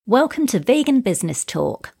Welcome to Vegan Business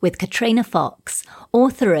Talk with Katrina Fox,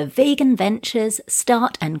 author of Vegan Ventures,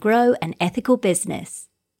 Start and Grow an Ethical Business.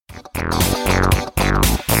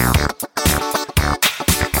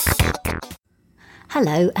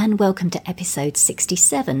 Hello and welcome to episode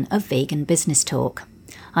 67 of Vegan Business Talk.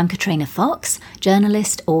 I'm Katrina Fox,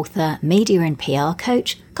 journalist, author, media and PR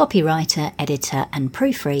coach, copywriter, editor and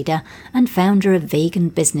proofreader, and founder of Vegan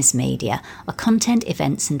Business Media, a content,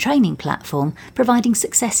 events and training platform providing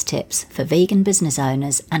success tips for vegan business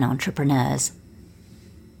owners and entrepreneurs.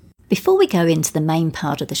 Before we go into the main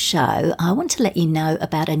part of the show, I want to let you know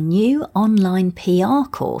about a new online PR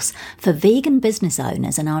course for vegan business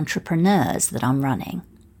owners and entrepreneurs that I'm running.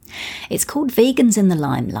 It's called Vegans in the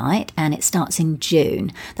Limelight and it starts in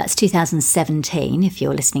June. That's 2017 if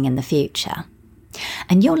you're listening in the future.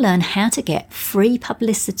 And you'll learn how to get free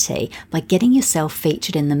publicity by getting yourself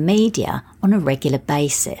featured in the media on a regular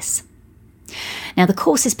basis. Now, the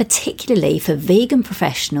course is particularly for vegan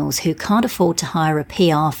professionals who can't afford to hire a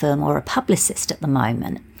PR firm or a publicist at the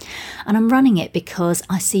moment. And I'm running it because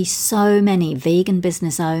I see so many vegan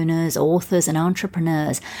business owners, authors and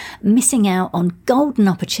entrepreneurs missing out on golden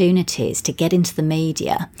opportunities to get into the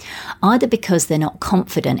media, either because they're not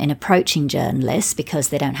confident in approaching journalists because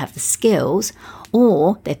they don't have the skills,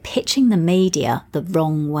 or they're pitching the media the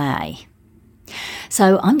wrong way.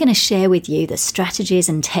 So I'm going to share with you the strategies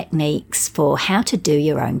and techniques for how to do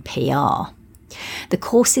your own PR. The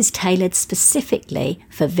course is tailored specifically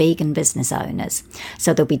for vegan business owners,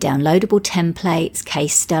 so there'll be downloadable templates,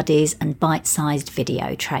 case studies and bite-sized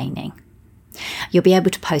video training. You'll be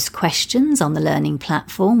able to post questions on the learning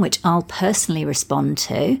platform, which I'll personally respond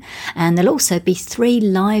to, and there'll also be 3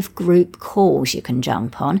 live group calls you can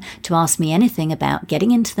jump on to ask me anything about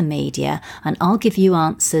getting into the media, and I'll give you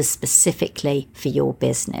answers specifically for your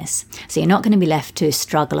business. So you're not going to be left to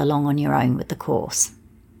struggle along on your own with the course.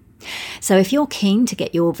 So if you're keen to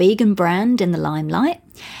get your vegan brand in the limelight,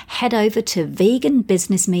 head over to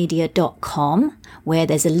veganbusinessmedia.com where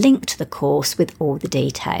there's a link to the course with all the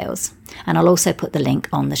details. And I'll also put the link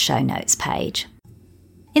on the show notes page.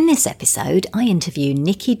 In this episode, I interview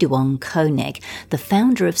Nikki Duong Koenig, the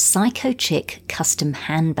founder of Psycho Chick Custom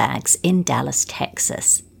Handbags in Dallas,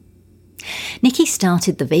 Texas. Nikki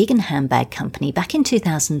started the vegan handbag company back in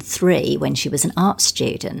 2003 when she was an art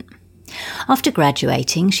student. After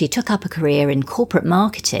graduating, she took up a career in corporate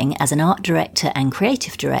marketing as an art director and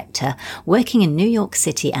creative director, working in New York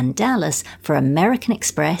City and Dallas for American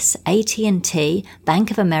Express, AT&T,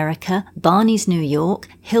 Bank of America, Barney's New York,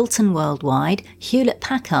 Hilton Worldwide,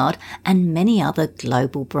 Hewlett-Packard, and many other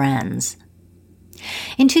global brands.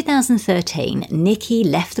 In 2013, Nikki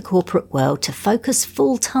left the corporate world to focus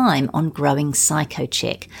full-time on growing Psycho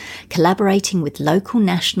Chick, collaborating with local,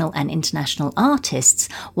 national and international artists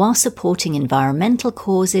while supporting environmental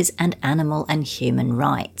causes and animal and human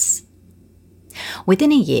rights.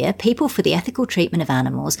 Within a year, People for the Ethical Treatment of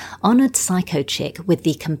Animals honoured Psycho Chick with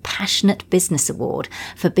the Compassionate Business Award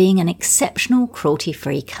for being an exceptional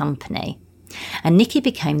cruelty-free company. And Nikki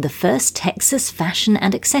became the first Texas fashion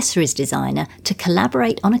and accessories designer to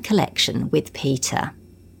collaborate on a collection with PETA.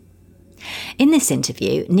 In this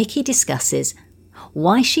interview, Nikki discusses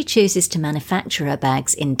why she chooses to manufacture her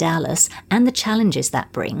bags in Dallas and the challenges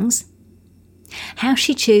that brings, how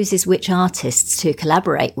she chooses which artists to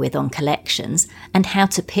collaborate with on collections and how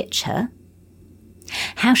to pitch her,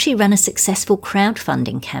 how she ran a successful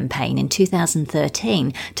crowdfunding campaign in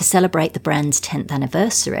 2013 to celebrate the brand's 10th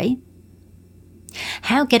anniversary,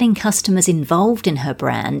 how getting customers involved in her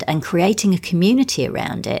brand and creating a community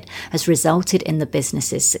around it has resulted in the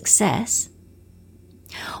business's success,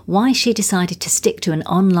 why she decided to stick to an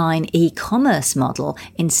online e-commerce model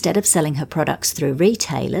instead of selling her products through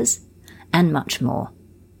retailers, and much more.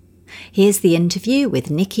 Here's the interview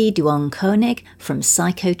with Nikki Duong Koenig from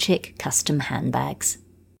Psycho Chick Custom Handbags.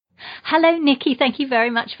 Hello, Nikki. Thank you very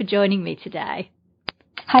much for joining me today.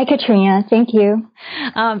 Hi, Katrina. Thank you.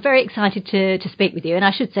 I'm very excited to speak with you. And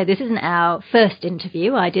I should say this isn't our first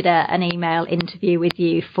interview. I did an email interview with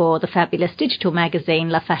you for the fabulous digital magazine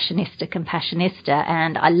La Fashionista Compassionista.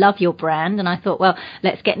 And I love your brand. And I thought, well,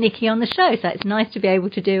 let's get Nikki on the show. So it's nice to be able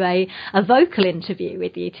to do a vocal interview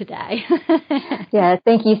with you today. Yeah,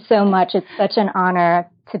 thank you so much. It's such an honor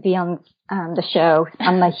to be on the show.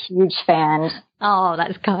 I'm a huge fan. Oh,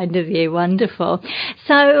 that's kind of you. Wonderful.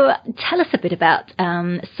 So tell us a bit about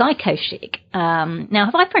Psycho Chick. Now,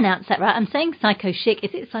 have I pronounced that right? I'm saying Psycho Chick. Is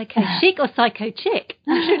it Psycho Chic or Psycho Chick?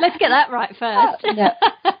 Let's get that right first. No.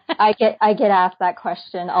 I get asked that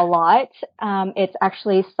question a lot. It's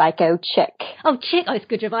actually Psycho Chick. Oh, Chick. Oh, it's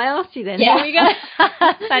good job I asked you then. Yeah. There we go.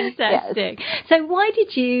 Fantastic. Yes. So why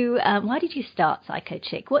did you start Psycho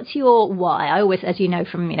Chick? What's your why? I always, as you know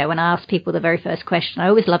from, when I ask people the very first question, I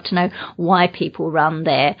always love to know why people run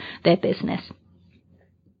their business.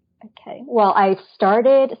 Okay. Well, I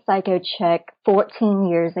started Psycho Chick 14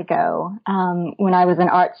 years ago when I was an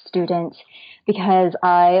art student because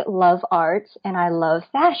I love art and I love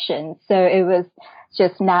fashion. So it was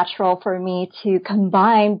just natural for me to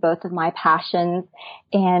combine both of my passions.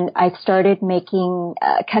 And I started making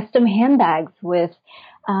custom handbags with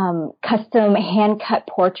custom hand-cut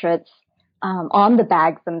portraits on the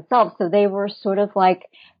bags themselves. So they were sort of like,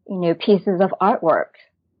 pieces of artwork.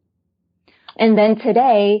 And then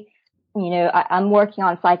today, I'm working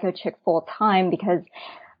on Psycho Chick full time because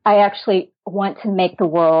I actually want to make the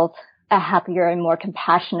world a happier and more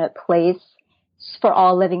compassionate place for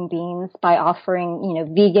all living beings by offering,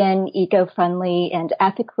 vegan, eco-friendly, and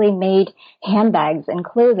ethically made handbags and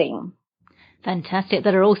clothing. Fantastic.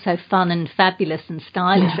 That are also fun and fabulous and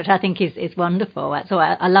stylish, which I think is wonderful. So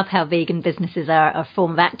I love how vegan businesses are a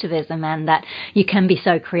form of activism and that you can be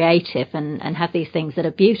so creative and have these things that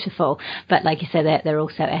are beautiful. But like you said, they're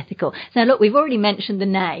also ethical. So look, we've already mentioned the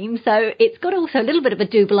name. So it's got also a little bit of a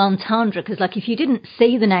double entendre because like if you didn't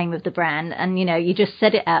see the name of the brand and, you just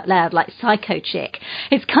said it out loud like Psycho Chick,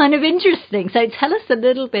 it's kind of interesting. So tell us a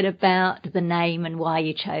little bit about the name and why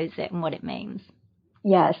you chose it and what it means.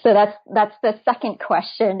 Yeah, so that's the second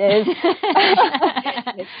question is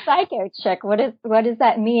Psycho Chick. What does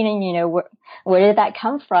that mean? And where did that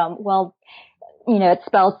come from? Well, it's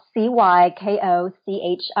spelled CYKOCHIK,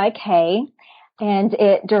 and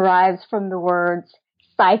it derives from the words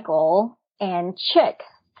cycle and chick.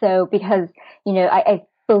 So because I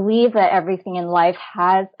believe that everything in life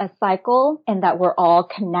has a cycle and that we're all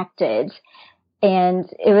connected. And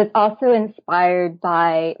it was also inspired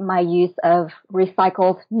by my use of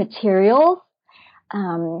recycled materials,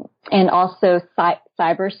 and also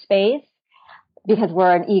cyberspace because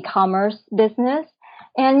we're an e-commerce business.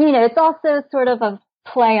 And, it's also sort of a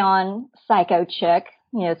play on Psycho Chick,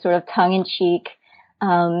 sort of tongue in cheek,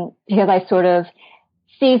 because I sort of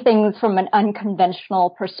see things from an unconventional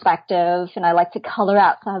perspective and I like to color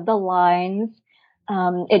out some of the lines.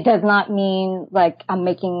 It does not mean like I'm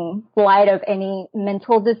making light of any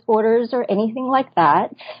mental disorders or anything like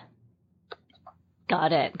that.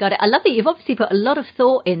 Got it. I love that you've obviously put a lot of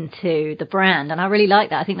thought into the brand, and I really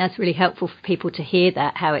like that. I think that's really helpful for people to hear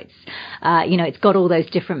that, how it's, it's got all those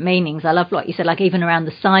different meanings. I love what you said, like even around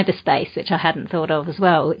the cyberspace, which I hadn't thought of as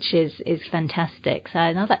well, which is fantastic.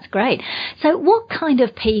 So, no, that's great. So what kind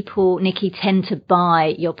of people, Nikki, tend to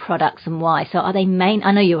buy your products and why? So are they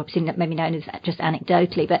I know you're obviously maybe known as just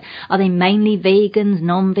anecdotally, but are they mainly vegans,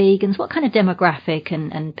 non-vegans? What kind of demographic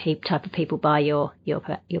and type of people buy your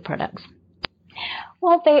products?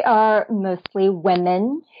 Well, they are mostly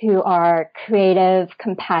women who are creative,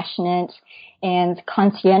 compassionate, and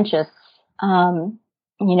conscientious. Women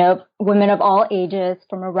of all ages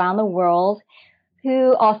from around the world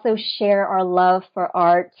who also share our love for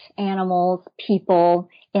art, animals, people,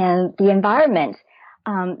 and the environment.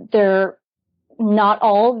 They're not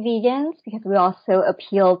all vegans because we also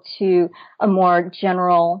appeal to a more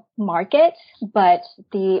general market, but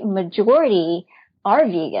the majority are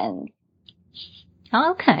vegan.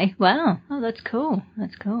 Oh, okay. Wow. Oh, that's cool.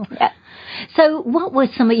 Yeah. So what were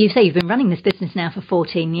you say you've been running this business now for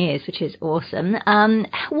 14 years, which is awesome.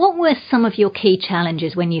 What were some of your key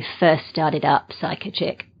challenges when you first started up Psycho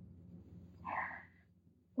Chick?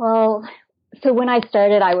 Well, so when I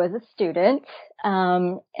started, I was a student.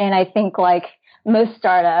 And I think like most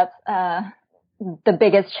startups, the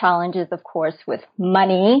biggest challenge is, of course, with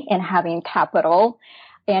money and having capital.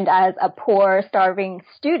 And as a poor, starving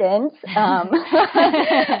student, I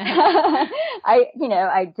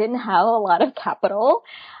didn't have a lot of capital.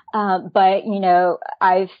 But,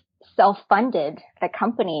 I've self-funded the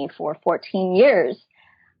company for 14 years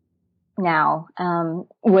now,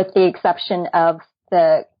 with the exception of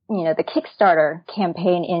the Kickstarter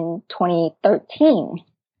campaign in 2013.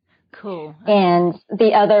 Cool. And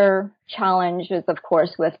the other challenge is, of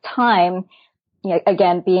course, with time.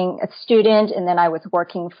 Again, being a student and then I was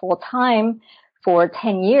working full time for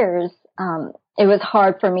 10 years, it was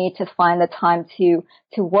hard for me to find the time to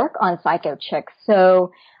work on Psycho Chick.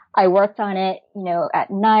 So I worked on it, at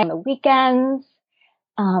night, on the weekends.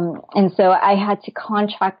 And so I had to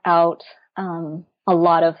contract out, a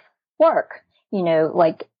lot of work,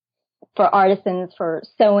 like for artisans, for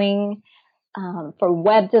sewing, for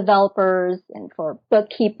web developers and for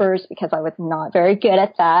bookkeepers because I was not very good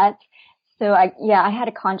at that. So I had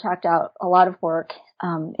to contract out a lot of work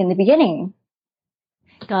in the beginning.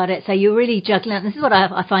 Got it. So you're really juggling. This is what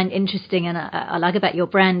I find interesting and I like about your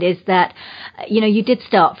brand is that, you did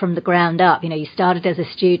start from the ground up. You started as a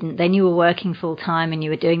student, then you were working full time and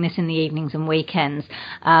you were doing this in the evenings and weekends.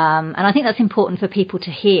 And I think that's important for people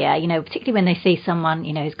to hear, particularly when they see someone,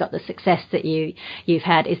 who's got the success that you've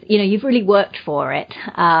had is, you've really worked for it.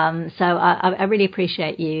 So I really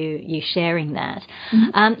appreciate you sharing that.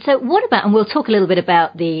 Mm-hmm. So what about, and we'll talk a little bit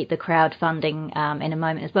about the crowdfunding in a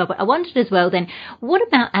moment as well, but I wondered as well then, what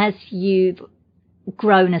about as you've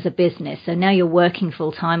grown as a business, so now you're working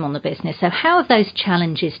full time on the business, so how have those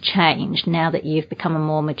challenges changed now that you've become a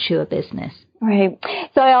more mature business? Right.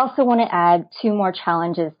 So I also want to add 2 more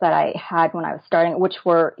challenges that I had when I was starting, which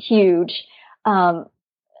were huge.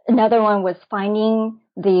 Another one was finding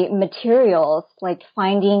the materials, like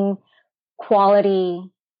finding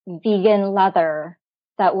quality vegan leather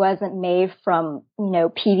that wasn't made from,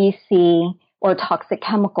 PVC or toxic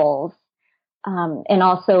chemicals. And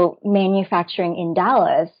also manufacturing in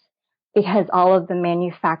Dallas, because all of the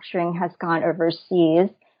manufacturing has gone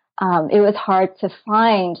overseas. It was hard to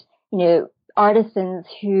find, artisans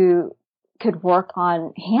who could work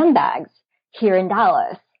on handbags here in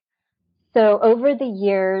Dallas. So over the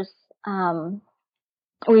years,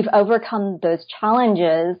 we've overcome those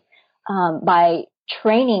challenges by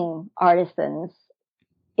training artisans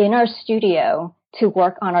in our studio to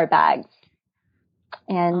work on our bags.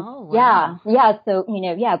 And oh, wow. So,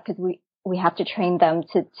 because we have to train them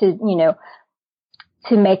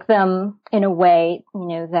to make them in a way,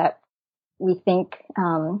 that we think,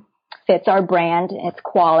 fits our brand, its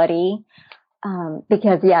quality.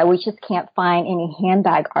 Because we just can't find any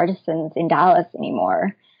handbag artisans in Dallas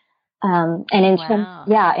anymore. And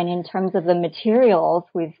in terms of the materials,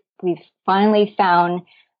 we've finally found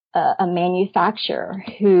a manufacturer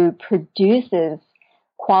who produces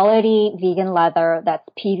quality vegan leather that's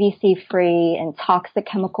PVC free and toxic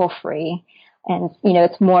chemical free. And,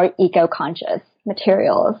 it's more eco-conscious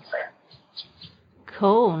materials.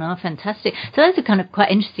 Cool. No, fantastic. So those are kind of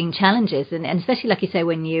quite interesting challenges. And especially like you say,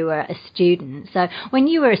 when you were a student. So when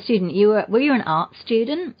you were a student, were you an art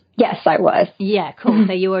student? Yes, I was. Yeah, cool.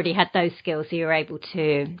 So you already had those skills. So you were able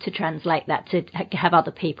to translate that, to have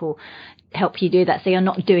other people help you do that. So you're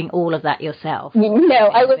not doing all of that yourself. No,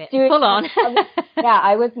 I was doing full on.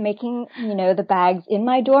 I was making, the bags in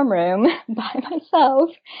my dorm room by myself.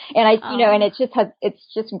 And and it's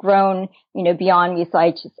just grown, beyond me. So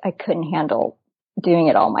I couldn't handle doing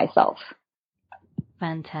it all myself.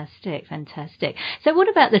 Fantastic. So what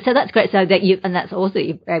about so that's great. So that and that's also that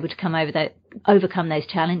you're able to overcome those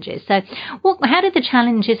challenges. So how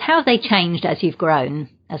have they changed as you've grown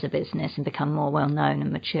as a business and become more well known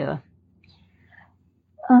and mature?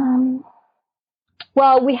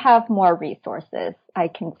 Well, we have more resources. I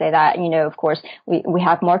can say that, of course, we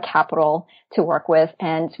have more capital to work with,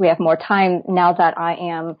 and we have more time now that I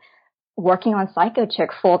am working on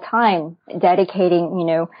PsychoChick full time, dedicating,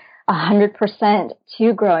 100%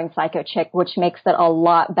 to growing PsychoChick, which makes it a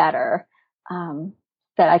lot better.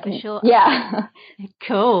 That I can, for sure. Yeah.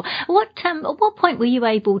 Cool. At what point were you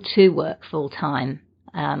able to work full time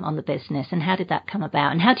on the business, and how did that come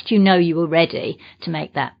about? And how did you know you were ready to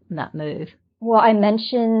make that move? Well, I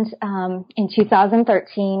mentioned in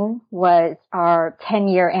 2013 was our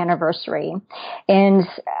 10-year anniversary, and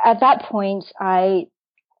at that point, I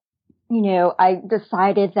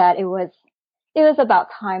decided that it was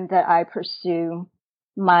about time that I pursue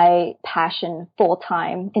my passion full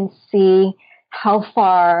time and see how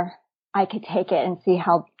far I could take it and see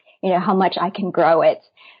how much I can grow it.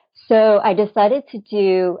 So I decided to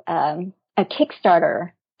do a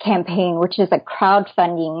Kickstarter campaign, which is a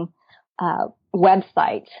crowdfunding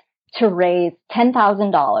website, to raise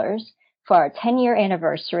 $10,000 for our 10-year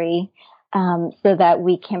anniversary, so that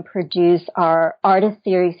we can produce our Artist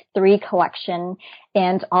Series 3 collection,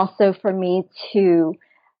 and also for me to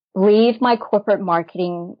leave my corporate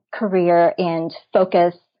marketing career and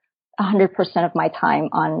focus 100% of my time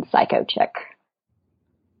on PsychoChick.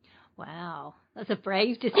 Wow. That's a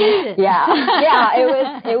brave decision. Yeah,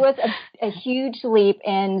 it was a huge leap,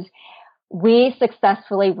 and we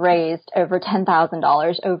successfully raised over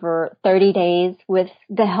 $10,000 over 30 days with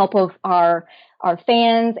the help of our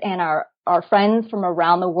fans and our friends from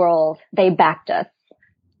around the world. They backed us.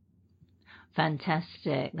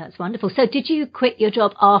 Fantastic. That's wonderful. So did you quit your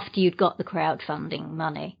job after you'd got the crowdfunding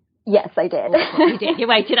money? Yes, I did. You did. You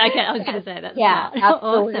waited. Okay, I was going to say that. Yeah,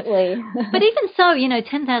 absolutely. Awesome. But even so,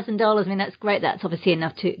 $10,000. I mean, that's great. That's obviously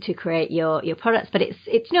enough to create your products. But it's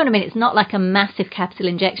you know what I mean. It's not like a massive capital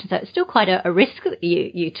injection. So it's still quite a risk that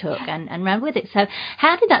you took and ran with it. So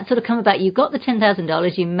how did that sort of come about? You got the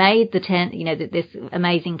 $10,000. You made this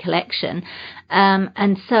amazing collection.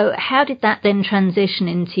 And so how did that then transition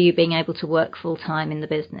into you being able to work full time in the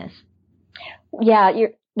business? Yeah,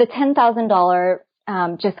 the $10,000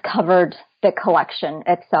 just covered the collection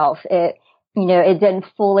itself. It didn't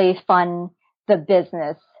fully fund the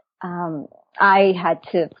business. I had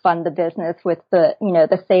to fund the business with the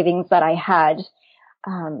savings that I had,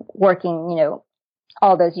 working,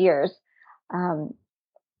 all those years.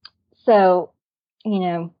 So,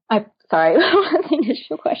 I'm sorry, what was the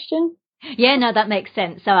initial question? Yeah, no, that makes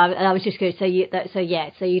sense. So I was just going to say,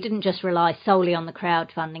 so you didn't just rely solely on the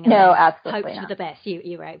crowdfunding. No, absolutely not. Hoped for the best.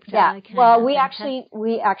 You were able to. Yeah. Okay, well, we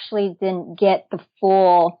actually didn't get the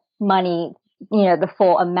full money, the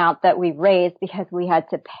full amount that we raised because we had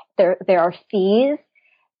to pay. There are fees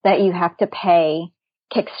that you have to pay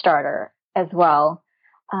Kickstarter as well.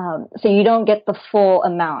 So you don't get the full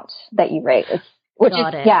amount that you raise, it's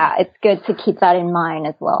good to keep that in mind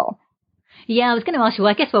as well. Yeah, I was going to ask you,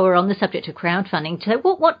 I guess while we're on the subject of crowdfunding, so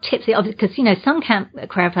what tips, because, some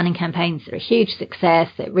crowdfunding campaigns are a huge success,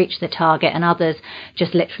 that reach the target, and others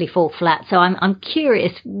just literally fall flat. So I'm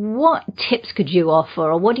curious, what tips could you offer,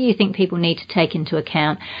 or what do you think people need to take into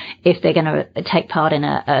account if they're going to take part in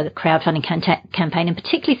a crowdfunding campaign, and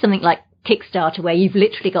particularly something like Kickstarter, where you've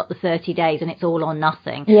literally got the 30 days and it's all or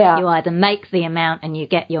nothing. Yeah. You either make the amount and you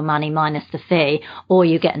get your money minus the fee, or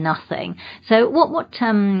you get nothing. So what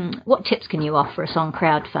tips can you offer us on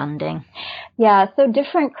crowdfunding? Yeah, so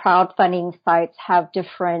different crowdfunding sites have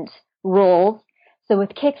different rules. So with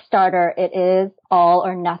Kickstarter, it is all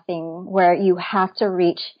or nothing, where you have to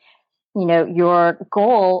reach, your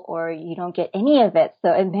goal or you don't get any of it.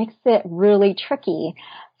 So it makes it really tricky.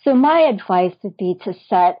 So my advice would be to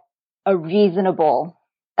set a reasonable,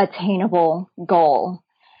 attainable goal.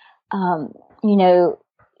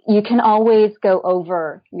 You can always go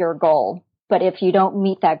over your goal, but if you don't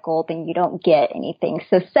meet that goal, then you don't get anything.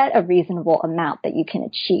 So set a reasonable amount that you can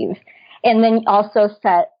achieve. And then also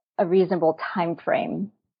set a reasonable time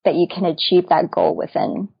frame that you can achieve that goal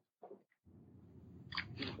within.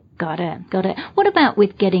 Got it. What about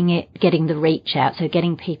with getting the reach out? So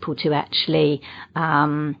getting people to actually,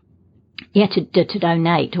 to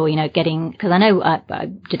donate, or, because I know I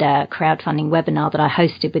did a crowdfunding webinar that I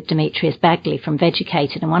hosted with Demetrius Bagley from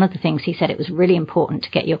Vegucated, and one of the things he said, it was really important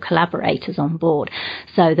to get your collaborators on board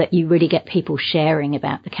so that you really get people sharing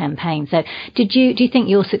about the campaign. So do you think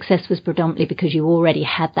your success was predominantly because you already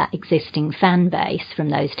had that existing fan base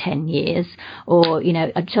from those 10 years? Or,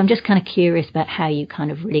 so I'm just kind of curious about how you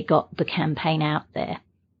kind of really got the campaign out there.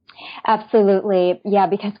 Absolutely. Yeah,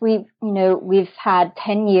 because we've had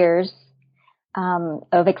 10 years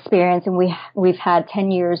of experience, and we've had 10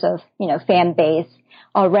 years of, fan base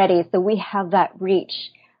already. So we have that reach.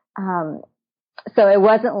 So it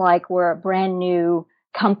wasn't like we're a brand new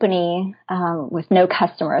company, with no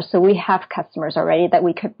customers. So we have customers already that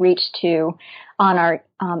we could reach to on our,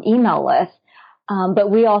 email list. But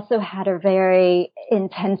we also had a very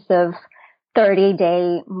intensive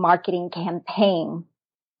 30-day marketing campaign,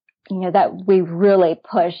 that we really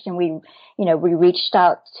pushed, and we reached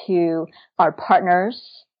out to our partners.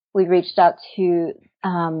 We reached out to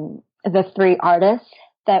the 3 artists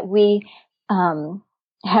that we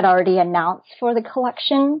had already announced for the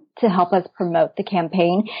collection to help us promote the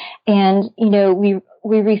campaign. And, we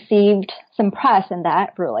received some press, and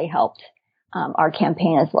that really helped our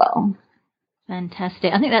campaign as well.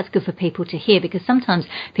 Fantastic. I think that's good for people to hear, because sometimes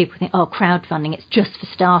people think, crowdfunding, it's just for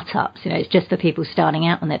startups, it's just for people starting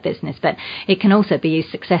out on their business. But it can also be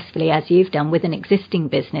used successfully, as you've done, with an existing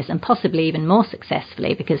business, and possibly even more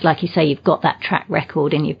successfully, because like you say, you've got that track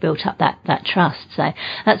record and you've built up that trust. So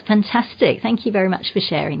that's fantastic. Thank you very much for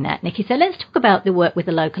sharing that, Nikki. So let's talk about the work with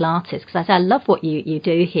the local artists, because I love what you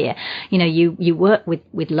do here. You work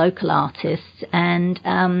with local artists, and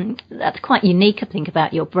that's quite unique, I think,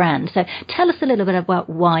 about your brand. So tell us a little bit about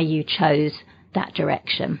why you chose that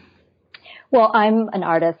direction. Well, I'm an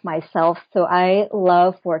artist myself, so I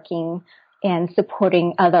love working and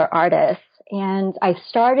supporting other artists. And I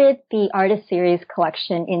started the Artist Series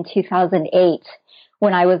collection in 2008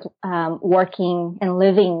 when I was working and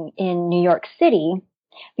living in New York City,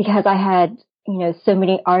 because I had, so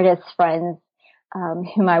many artist friends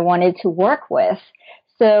whom I wanted to work with.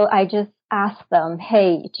 So I just asked them,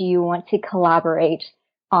 hey, do you want to collaborate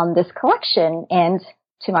on this collection? And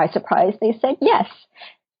to my surprise, they said yes.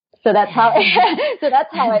 So that's how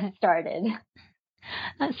it started.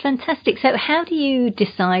 That's fantastic. So how do you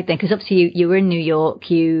decide then? Because obviously you were in New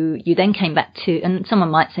York, you then came back to, and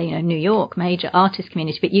someone might say, New York, major artist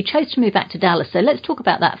community, but you chose to move back to Dallas. So let's talk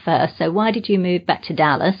about that first. So why did you move back to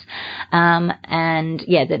Dallas? And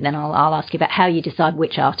yeah, then I'll ask you about how you decide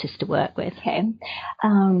which artists to work with. Okay.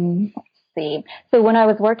 Let's see. So when I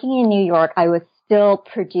was working in New York, I was still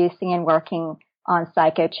producing and working on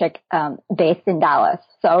Psycho Chick, based in Dallas.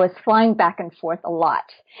 So I was flying back and forth a lot.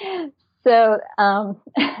 So, so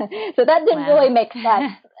that didn't really make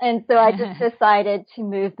sense. And so I just decided to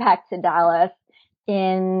move back to Dallas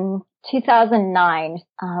in 2009,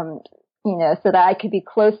 so that I could be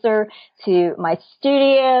closer to my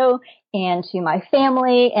studio and to my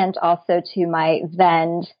family and also to my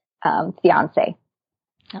then, fiance.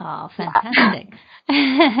 Oh, fantastic.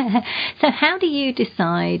 So how do you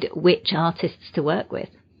decide which artists to work with?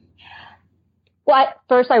 Well,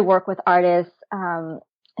 first I work with artists,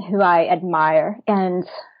 who I admire and,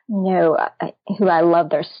 who I love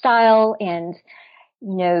their style and,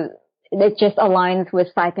 it just aligns with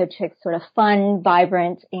Psycho Chick's sort of fun,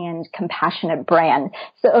 vibrant, and compassionate brand.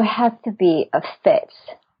 So it has to be a fit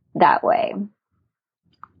that way.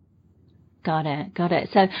 Got it.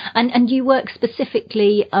 So, and you work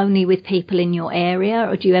specifically only with people in your area,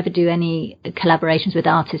 or do you ever do any collaborations with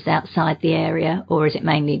artists outside the area, or is it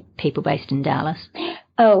mainly people based in Dallas?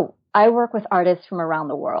 Oh, I work with artists from around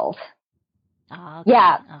the world. Oh, okay.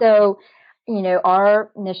 Yeah. So, our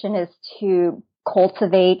mission is to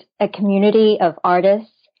cultivate a community of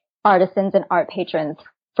artists, artisans, and art patrons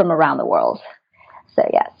from around the world. So,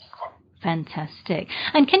 yes. Fantastic.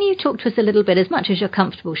 And can you talk to us a little bit, as much as you're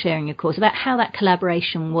comfortable sharing, of course, about how that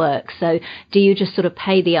collaboration works? So do you just sort of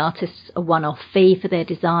pay the artists a one-off fee for their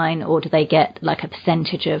design, or do they get like a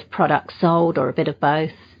percentage of products sold, or a bit of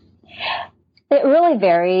both? It really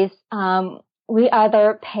varies. We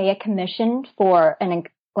either pay a commission for an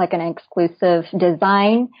exclusive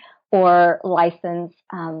design or license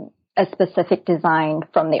a specific design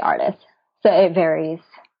from the artist. So it varies.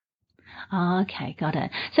 Oh, okay, got it.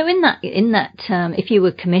 So in that, if you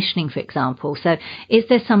were commissioning, for example, so is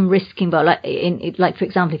there some risk involved? Like for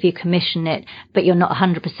example, if you commission it, but you're not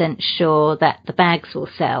 100% sure that the bags will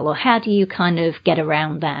sell, or how do you kind of get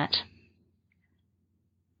around that?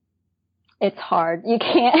 It's hard. You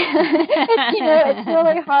can't. It's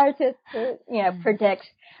really hard to predict,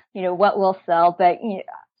 what will sell. But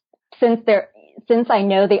since I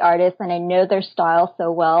know the artist and I know their style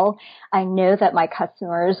so well, I know that my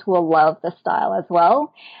customers will love the style as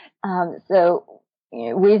well. So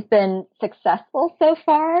we've been successful so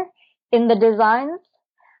far in the designs.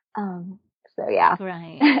 So yeah.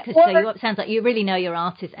 Right. So it sounds like you really know your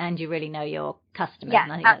artist and you really know your customer. Yeah,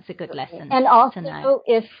 and I think that's a good lesson. And also,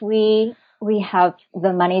 if we have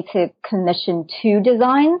the money to commission 2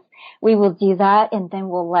 designs, we will do that, and then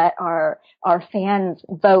we'll let our fans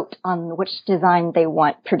vote on which design they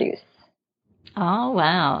want produced. Oh,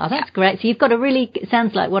 wow. Oh, that's great. So you've got it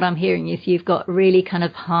sounds like what I'm hearing is you've got really kind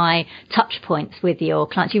of high touch points with your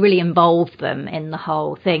clients. You really involve them in the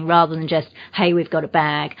whole thing rather than just, hey, we've got a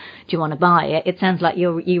bag. Do you want to buy it? It sounds like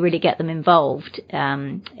you really get them involved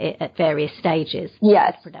at various stages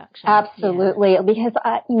of production. Absolutely. Yeah. Because,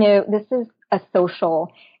 this is a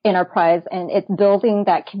social enterprise and it's building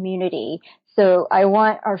that community. So I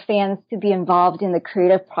want our fans to be involved in the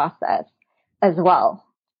creative process as well.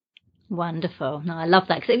 Wonderful. No, I love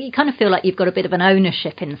that, because you kind of feel like you've got a bit of an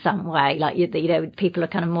ownership in some way, like people are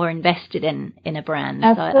kind of more invested in a brand.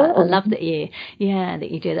 Absolutely. So I love that you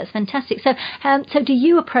do. That's fantastic. So do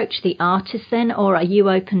you approach the artists then, or are you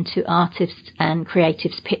open to artists and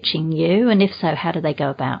creatives pitching you? And if so, how do they go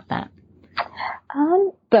about that?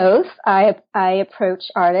 Both. I approach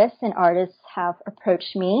artists and artists have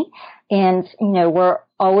approached me, and we're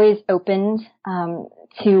always open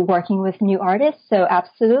to working with new artists. So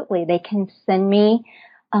absolutely, they can send me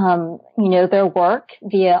their work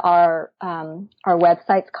via our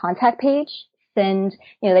website's contact page.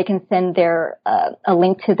 They can send their a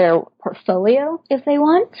link to their portfolio if they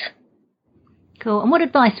want. Cool. And what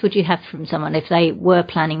advice would you have from someone if they were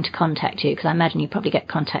planning to contact you? Because I imagine you probably get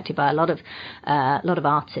contacted by a lot of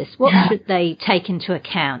artists. What should they take into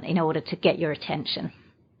account in order to get your attention?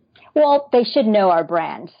 Well, they should know our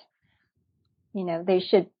brand. They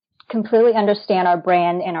should completely understand our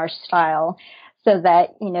brand and our style so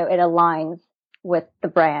that, it aligns with the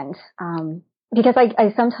brand. Because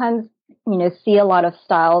I sometimes, see a lot of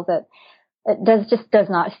styles that it does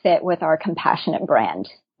not fit with our compassionate brand.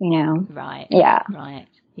 Right. Yeah. Right.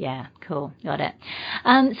 Yeah, cool. Got it.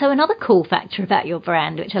 So another cool factor about your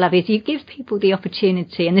brand, which I love, is you give people the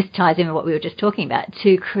opportunity, and this ties in with what we were just talking about,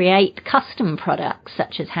 to create custom products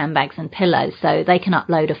such as handbags and pillows. So they can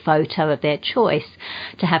upload a photo of their choice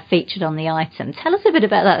to have featured on the item. Tell us a bit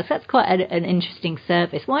about that. That's quite an interesting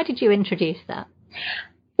service. Why did you introduce that?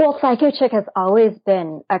 Well, PsychoChick has always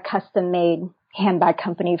been a custom-made handbag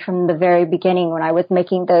company from the very beginning when I was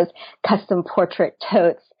making those custom portrait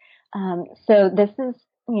totes. So this is,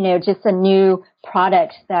 just a new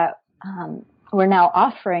product that we're now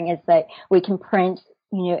offering, is that we can print,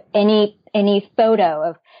 any photo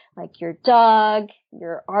of like your dog,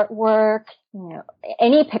 your artwork,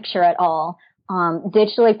 any picture at all,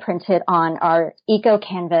 digitally printed on our Eco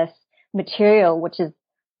Canvas material, which is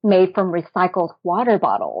made from recycled water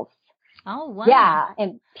bottles. Oh, wow. Yeah,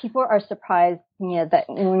 and people are surprised, that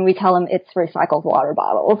when we tell them it's recycled water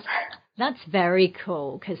bottles. That's very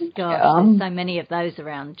cool because, gosh, there's so many of those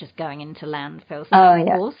around just going into landfills. So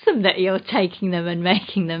awesome that you're taking them and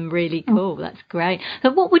making them really cool. That's great.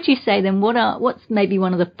 So what would you say then? What's maybe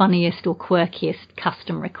one of the funniest or quirkiest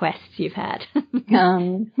custom requests you've had? There's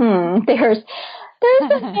been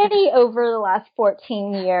many over the last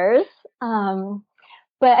 14 years.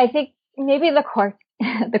 But I think maybe the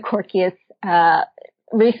quirkiest,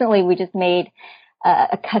 recently we just made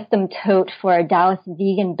a custom tote for a Dallas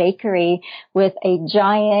vegan bakery with a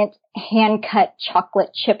giant hand-cut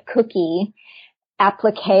chocolate chip cookie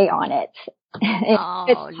applique on it.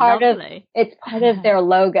 It's part of their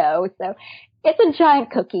logo. So it's a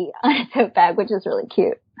giant cookie on a tote bag, which is really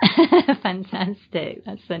cute. Fantastic.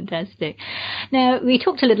 That's fantastic. Now, we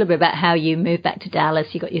talked a little bit about how you moved back to Dallas.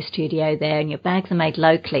 You got your studio there and your bags are made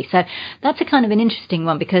locally. So that's a kind of an interesting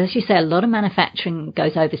one because, as you say, a lot of manufacturing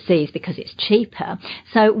goes overseas because it's cheaper.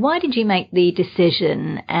 So why did you make the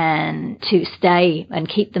decision to stay and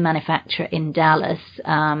keep the manufacture in Dallas?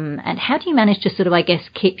 And how do you manage to sort of, I guess,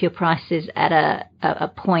 keep your prices at a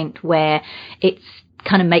point where it's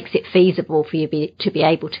kind of makes it feasible for you to be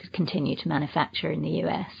able to continue to manufacture in the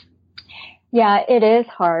US? Yeah, it is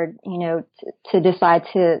hard, to decide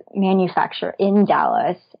to manufacture in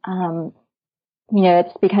Dallas.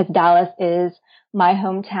 It's because Dallas is my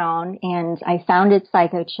hometown and I founded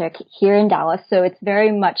PsychoChick here in Dallas. So it's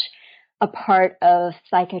very much a part of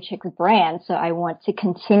PsychoChick's brand. So I want to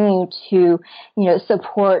continue to,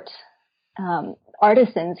 support,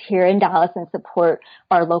 artisans here in Dallas and support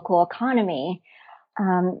our local economy.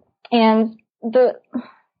 And the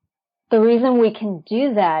reason we can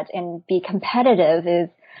do that and be competitive is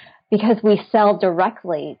because we sell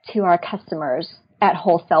directly to our customers at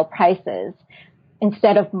wholesale prices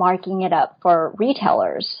instead of marking it up for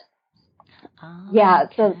retailers.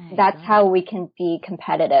 So that's how we can be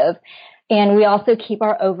competitive. And we also keep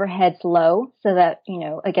our overheads low so that,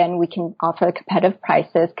 again, we can offer competitive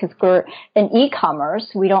prices because we're in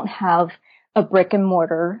e-commerce. We don't have a brick and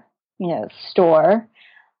mortar store.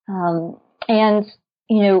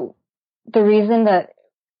 The reason that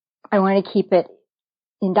I want to keep it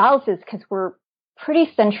in Dallas is because we're pretty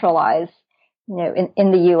centralized,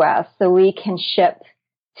 in the U.S. So we can ship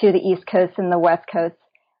to the East Coast and the West Coast,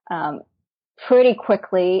 pretty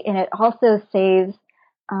quickly. And it also saves,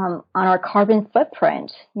 on our carbon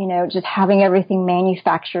footprint, just having everything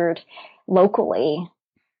manufactured locally,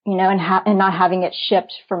 and not having it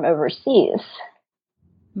shipped from overseas.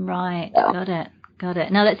 Right. Got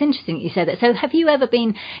it. Now, that's interesting that you said that. So have you ever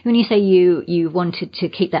been, when you say you wanted to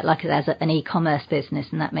keep that like as an e-commerce business,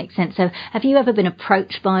 and that makes sense. So have you ever been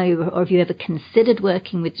approached by, or have you ever considered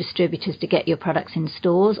working with distributors to get your products in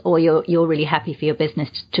stores, or you're really happy for your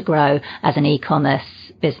business to grow as an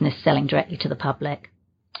e-commerce business selling directly to the public?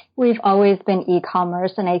 We've always been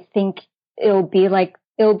e-commerce, and I think it'll be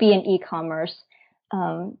an e-commerce,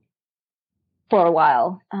 for a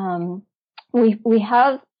while. We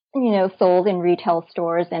have, sold in retail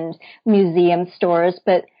stores and museum stores,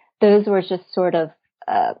 but those were just sort of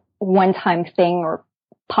a one-time thing or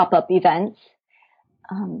pop-up events.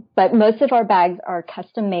 But most of our bags are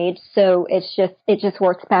custom made, so it just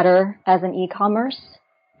works better as an e-commerce.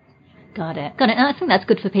 Got it. And I think that's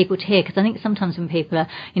good for people to hear, because I think sometimes when people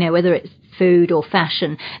are, whether it's food or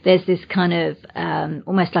fashion, there's this kind of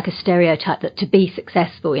almost like a stereotype that to be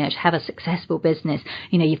successful, to have a successful business,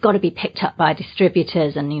 you've got to be picked up by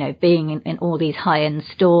distributors and, being in all these high-end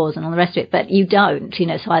stores and all the rest of it. But you don't,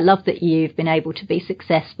 so I love that you've been able to be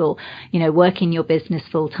successful, working your business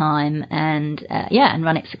full-time and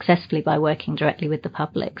run it successfully by working directly with the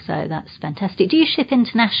public. So that's fantastic. Do you ship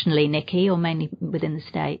internationally, Nikki, or mainly within the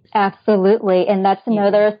States? Absolutely. And that's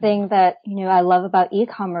another thing that, I love about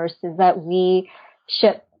e-commerce is that we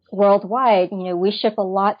ship worldwide. We ship a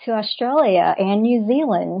lot to Australia and New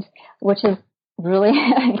Zealand, which is really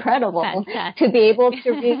incredible. Fantastic. To be able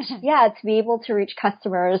to reach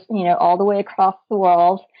customers, all the way across the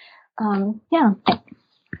world.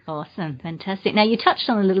 Awesome. Fantastic. Now, you touched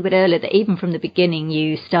on a little bit earlier that even from the beginning,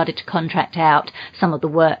 you started to contract out some of the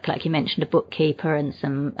work, like you mentioned, a bookkeeper and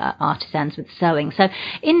some artisans with sewing. So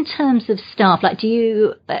in terms of staff, like do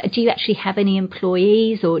you actually have any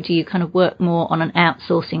employees, or do you kind of work more on an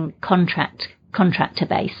outsourcing contractor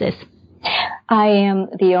basis? I am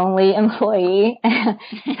the only employee.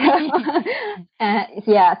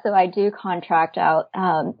 So I do contract out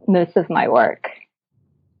most of my work.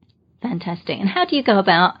 Fantastic. And how do you go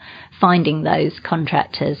about finding those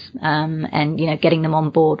contractors and, getting them on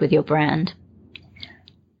board with your brand?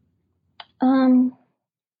 In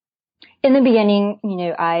the beginning,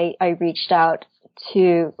 I reached out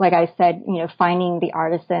to, like I said, finding the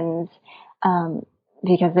artisans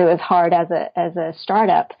because it was hard as a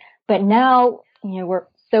startup. But now, we're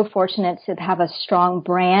so fortunate to have a strong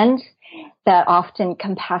brand that often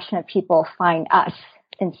compassionate people find us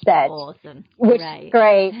instead. Awesome. Which is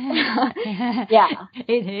great. Yeah.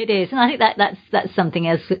 It is. And I think that's something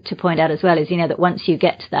else to point out as well is, that once you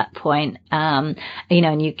get to that point, and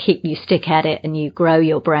you stick at it and you grow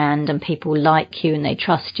your brand and people like you and they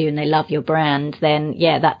trust you and they love your brand, then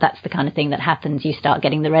that's the kind of thing that happens. You start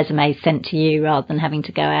getting the resumes sent to you rather than having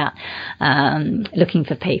to go out looking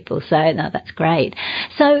for people. So no, that's great.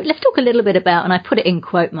 So let's talk a little bit about, and I put it in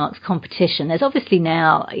quote marks, competition. There's obviously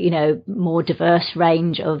now, more diverse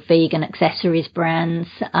range of vegan accessories brands,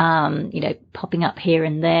 popping up here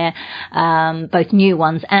and there, both new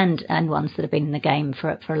ones and ones that have been in the game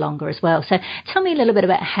for longer as well. So tell me a little bit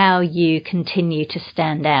about how you continue to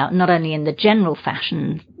stand out, not only in the general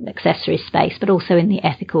fashion accessory space, but also in the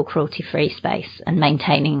ethical, cruelty-free space and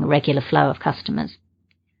maintaining a regular flow of customers.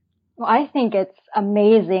 Well, I think it's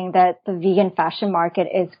amazing that the vegan fashion market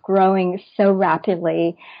is growing so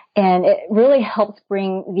rapidly, and it really helps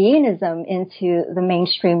bring veganism into the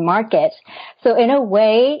mainstream market. So in a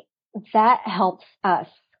way, that helps us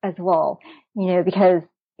as well, because,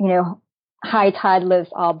 high tide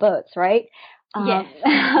lifts all boats, right? Yes. So,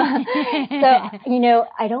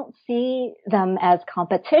 I don't see them as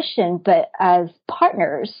competition, but as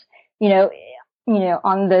partners,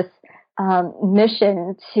 on this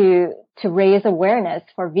mission to raise awareness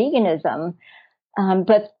for veganism.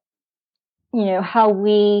 But, how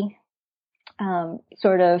we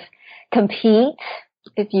sort of compete,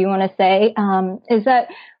 if you want to say, is that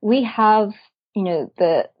we have,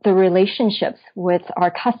 the relationships with our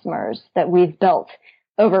customers that we've built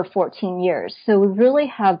over 14 years. So we really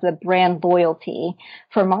have the brand loyalty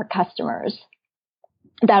from our customers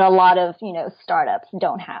that a lot of, startups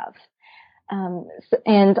don't have.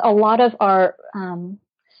 And a lot of our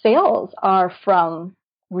sales are from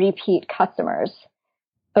repeat customers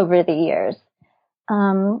over the years.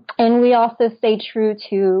 And we also stay true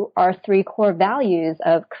to our 3 core values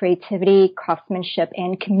of creativity, craftsmanship,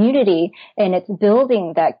 and community. And it's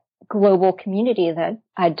building that global community that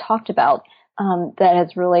I talked about that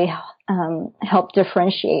has really helped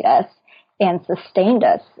differentiate us and sustained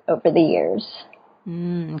us over the years.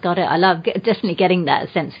 Got it. I love definitely getting that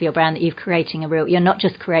sense of your brand, that you're not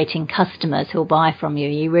just creating customers who'll buy from you.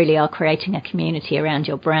 You really are creating a community around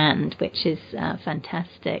your brand, which is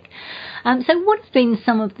fantastic. So what have been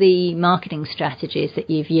some of the marketing strategies that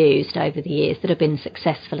you've used over the years that have been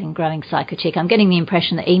successful in growing Psychochic? I'm getting the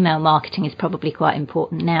impression that email marketing is probably quite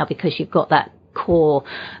important now because you've got that core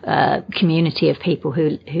community of people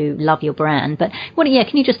who love your brand. But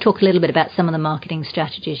can you just talk a little bit about some of the marketing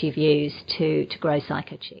strategies you've used to grow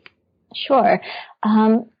Psychochic? Sure.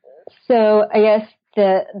 So I guess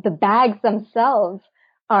the bags themselves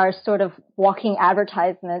are sort of walking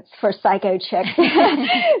advertisements for Psychochic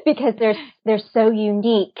because they're so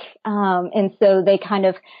unique, and so they kind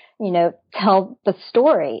of tell the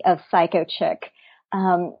story of Psychochic,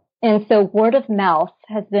 and so word of mouth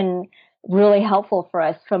has been really helpful for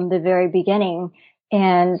us from the very beginning.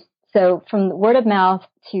 And so from word of mouth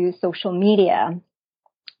to social media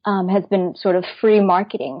has been sort of free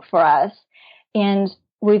marketing for us. And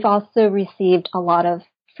we've also received a lot of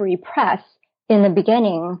free press in the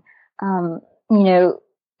beginning.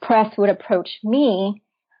 Press would approach me,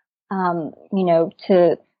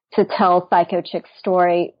 to tell Psychochic's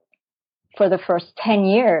story. For the first 10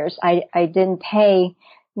 years, I didn't pay,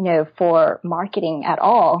 for marketing at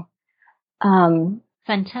all.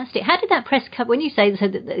 Fantastic. How did that press cover, when you say so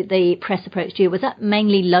that the press approached you, was that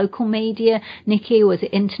mainly local media, Nikki, or was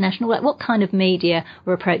it international? Like, what kind of media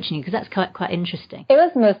were approaching you? Because that's quite interesting. It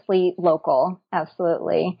was mostly local,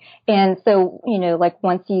 absolutely. And so, like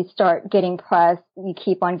once you start getting press, you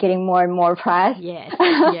keep on getting more and more press. Yes,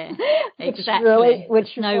 yeah, exactly.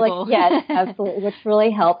 Yes, absolutely, which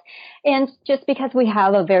really helped. And just because we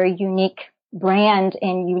have a very unique brand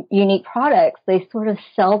and unique products, they sort of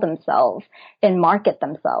sell themselves and market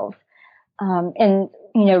themselves. And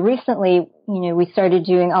recently, we started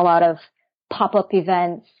doing a lot of pop-up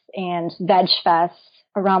events and veg fests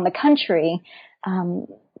around the country,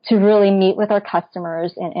 to really meet with our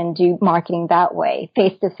customers and do marketing that way,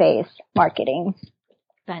 face-to-face marketing.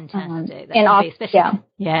 Fantastic.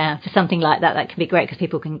 For something like that can be great because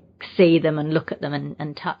people can see them and look at them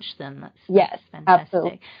and touch them. Yes, fantastic.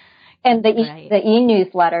 Absolutely. And the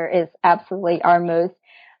e-newsletter is absolutely our most,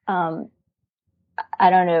 I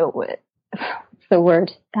don't know what's the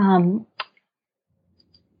word. I'm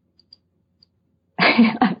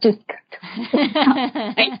just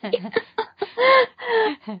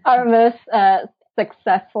our most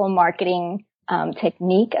successful marketing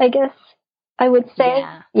technique, I guess I would say.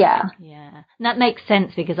 Yeah. And that makes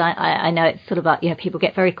sense because I know it's sort of like, people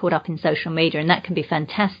get very caught up in social media, and that can be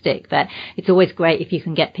fantastic, but it's always great if you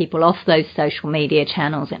can get people off those social media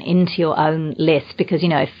channels and into your own list, because,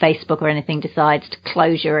 if Facebook or anything decides to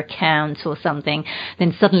close your account or something,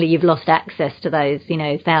 then suddenly you've lost access to those,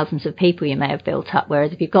 thousands of people you may have built up.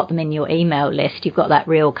 Whereas if you've got them in your email list, you've got that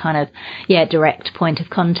real kind of, direct point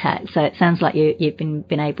of contact. So it sounds like you've been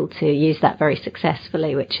able to use that very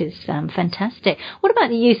successfully, which is fantastic. What about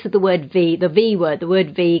the use of the word the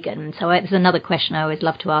word vegan? So there's another question I always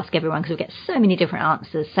love to ask everyone because we get so many different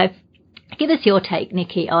answers. So give us your take,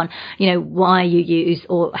 Nikki, on, why you use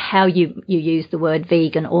or how you use the word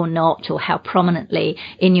vegan or not, or how prominently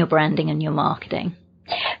in your branding and your marketing.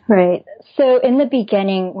 Right. So in the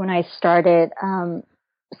beginning, when I started,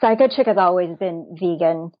 PsychoChick has always been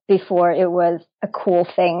vegan before it was a cool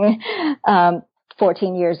thing,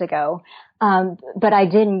 14 years ago. But I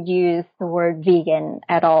didn't use the word vegan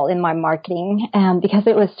at all in my marketing, because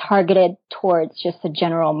it was targeted towards just the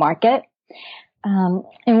general market. And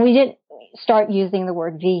we didn't start using the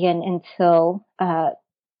word vegan until,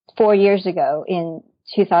 4 years ago in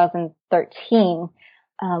 2013,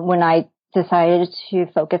 when I decided to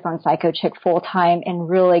focus on PsychoChick full time and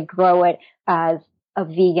really grow it as a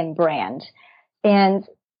vegan brand. And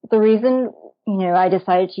the reason, I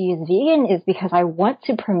decided to use vegan is because I want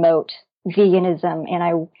to promote veganism, and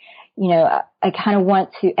I kind of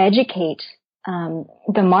want to educate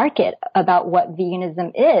the market about what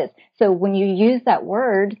veganism is. So when you use that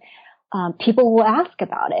word, people will ask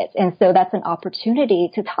about it, and so that's an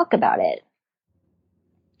opportunity to talk about it.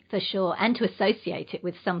 For sure, and to associate it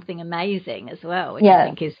with something amazing as well, which I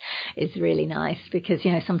think is really nice, because,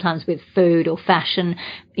 sometimes with food or fashion,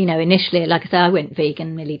 initially, like I say, I went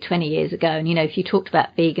vegan nearly 20 years ago, and, if you talked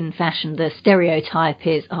about vegan fashion, the stereotype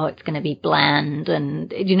is, it's going to be bland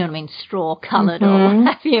and, straw-coloured or what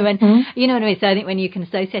have you, and you know what I mean? So I think when you can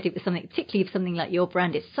associate it with something, particularly if something like your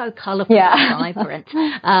brand is so colourful and vibrant,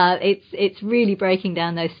 it's really breaking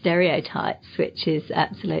down those stereotypes, which is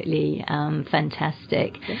absolutely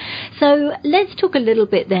fantastic. So let's talk a little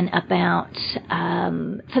bit then about,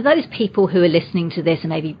 for those people who are listening to this, and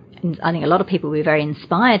maybe I think a lot of people will be very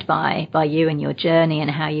inspired by you and your journey and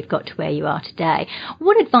how you've got to where you are today.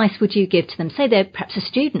 What advice would you give to them? Say they're perhaps a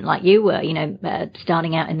student like you were,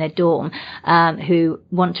 starting out in their dorm, who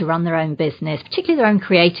want to run their own business, particularly their own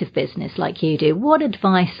creative business like you do. What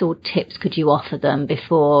advice or tips could you offer them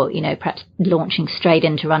before, perhaps launching straight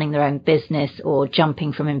into running their own business or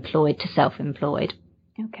jumping from employed to self-employed?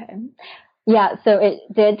 Okay. Yeah, so it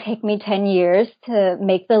did take me 10 years to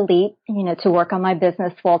make the leap, to work on my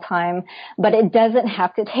business full time, but it doesn't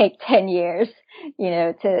have to take 10 years,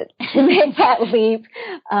 to make that leap.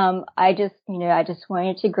 I just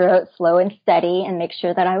wanted to grow it slow and steady and make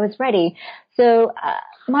sure that I was ready. So,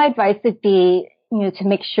 my advice would be, to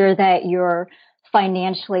make sure that you're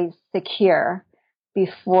financially secure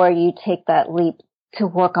before you take that leap to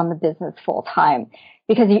work on the business full time,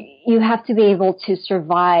 because you have to be able to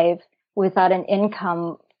survive without an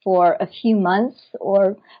income for a few months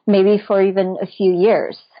or maybe for even a few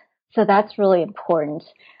years. So that's really important.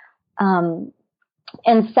 And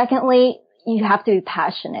secondly, you have to be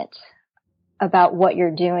passionate about what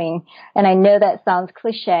you're doing. And I know that sounds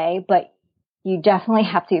cliche, but you definitely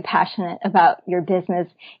have to be passionate about your business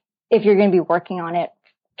if you're going to be working on it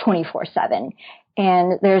 24/7.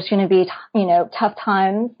 And there's going to be, tough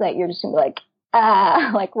times that you're just going to be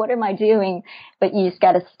like, what am I doing? But you just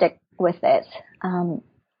got to stick with it.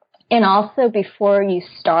 And also before you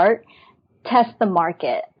start, test the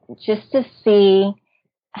market just to see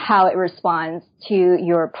how it responds to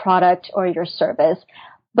your product or your service.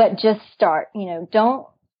 But just start,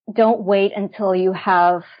 don't wait until you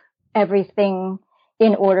have everything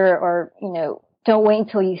in order, or, don't wait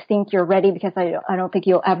until you think you're ready, because I don't think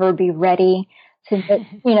you'll ever be ready to,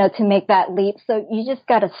 to make that leap. So you just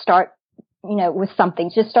got to start, with something.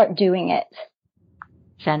 Just start doing it.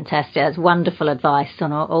 Fantastic. That's wonderful advice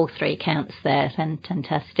on all three counts there.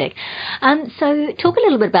 Fantastic. So talk a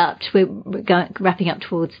little bit about, we're wrapping up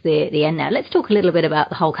towards the end now. Let's talk a little bit about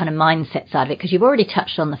the whole kind of mindset side of it, because you've already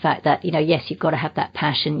touched on the fact that, yes, you've got to have that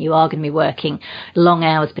passion. You are going to be working long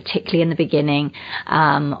hours, particularly in the beginning,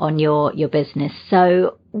 on your business.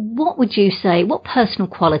 So what would you say, what personal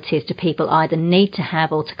qualities do people either need to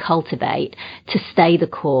have or to cultivate to stay the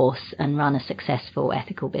course and run a successful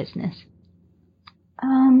ethical business?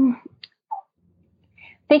 I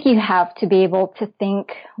think you have to be able to think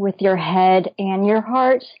with your head and your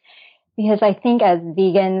heart, because I think as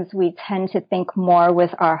vegans, we tend to think more with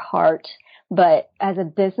our heart. But as a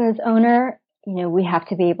business owner, we have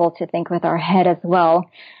to be able to think with our head as well.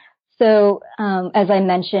 So, as I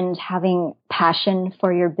mentioned, having passion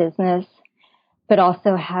for your business, but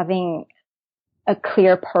also having a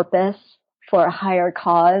clear purpose for a higher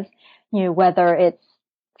cause, whether it's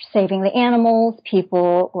saving the animals,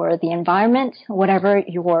 people, or the environment, whatever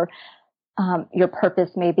your purpose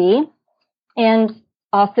may be. And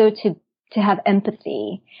also to have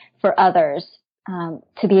empathy for others,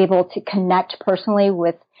 to be able to connect personally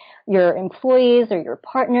with your employees or your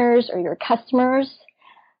partners or your customers,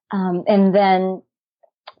 and then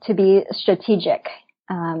to be strategic,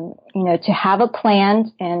 to have a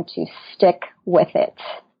plan and to stick with it.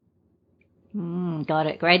 Got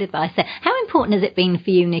it. Great advice there. How important has it been for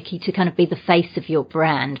you, Nikki, to kind of be the face of your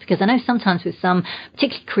brand? Because I know sometimes with some,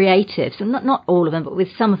 particularly creatives, and not all of them, but with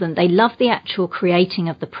some of them, they love the actual creating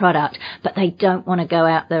of the product, but they don't want to go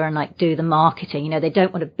out there and do the marketing. They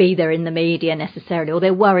don't want to be there in the media necessarily, or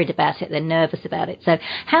they're worried about it, they're nervous about it. So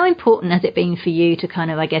how important has it been for you to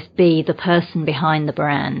kind of, I guess, be the person behind the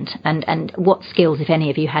brand? And what skills, if any,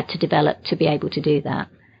 have you had to develop to be able to do that?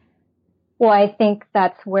 Well, I think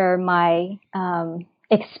that's where my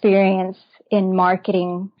experience in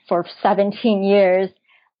marketing for 17 years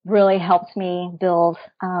really helped me build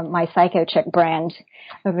my PsychoChick brand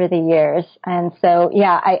over the years. And so,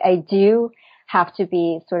 yeah, I do have to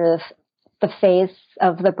be sort of the face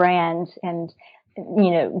of the brand and,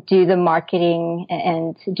 do the marketing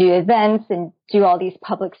and do events and do all these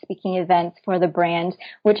public speaking events for the brand,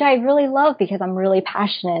 which I really love because I'm really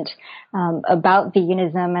passionate about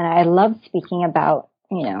veganism, and I love speaking about,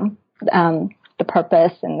 the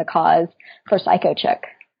purpose and the cause for PsychoChick.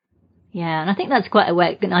 Yeah, and I think that's quite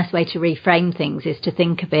a nice way to reframe things, is to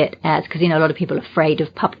think of it as, because, a lot of people are afraid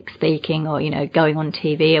of public speaking or, going on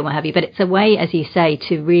TV or what have you, but it's a way, as you say,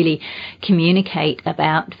 to really communicate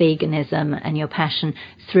about veganism and your passion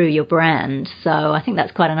through your brand. So I think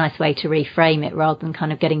that's quite a nice way to reframe it, rather than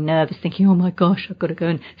kind of getting nervous thinking, oh my gosh, I've got to go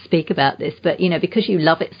and speak about this. But, because you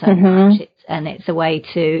love it so much, it's a way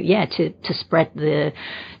to spread the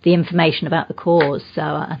information about the cause. So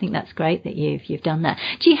I think that's great that you've done that.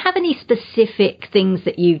 Do you have any specific things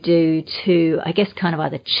that you do to, I guess, kind of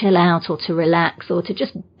either chill out or to relax or to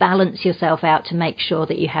just balance yourself out to make sure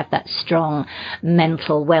that you have that strong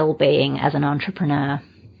mental well-being as an entrepreneur?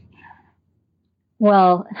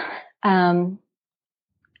 Well, to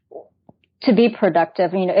be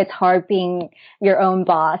productive, it's hard being your own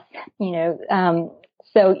boss,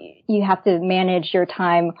 so you have to manage your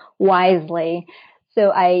time wisely.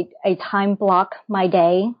 So I time block my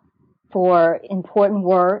day for important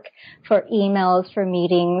work, for emails, for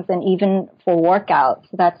meetings, and even for workouts.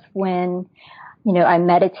 So that's when, I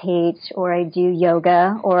meditate or I do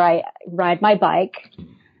yoga or I ride my bike.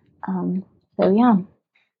 So yeah.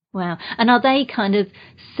 Wow. And are they kind of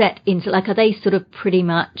set into, are they sort of pretty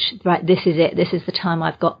much, right, this is it, this is the time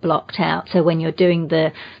I've got blocked out? So when you're doing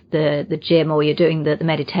the gym or you're doing the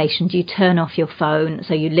meditation, do you turn off your phone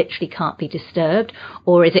so you literally can't be disturbed?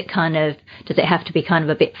 Or is it kind of, does it have to be kind of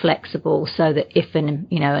a bit flexible so that if an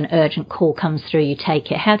urgent call comes through, you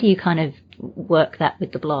take it? How do you kind of work that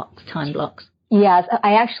with the blocks, time blocks? Yes,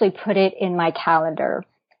 I actually put it in my calendar.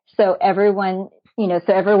 So everyone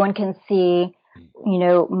can see,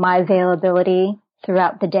 my availability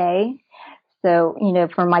throughout the day. So,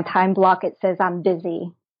 for my time block, it says I'm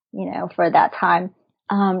busy, for that time.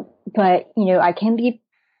 But, I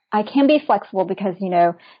can be flexible because,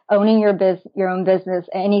 owning your own business,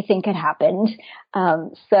 anything could happen.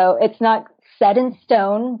 So it's not set in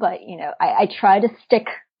stone, but, I try to stick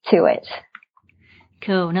to it.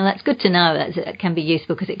 Cool. Now that's good to know. That can be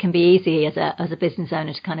useful because it can be easy as a business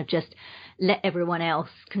owner to kind of just let everyone else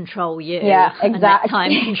control you. Yeah, exactly. And let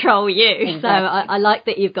time control you. Exactly. So I like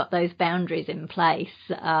that you've got those boundaries in place.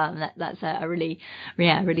 That's a really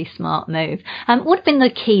smart move. What have been the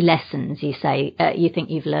key lessons you think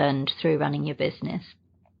you've learned through running your business?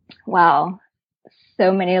 Wow,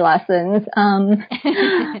 so many lessons.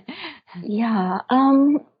 I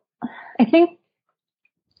think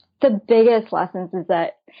the biggest lessons is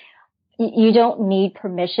that you don't need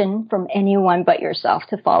permission from anyone but yourself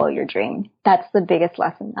to follow your dream. That's the biggest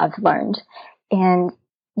lesson I've learned. And,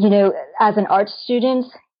 as an art student,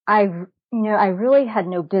 I really had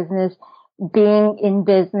no business being in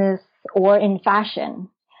business or in fashion.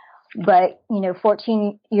 But,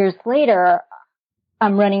 14 years later,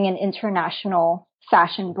 I'm running an international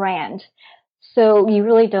fashion brand. So you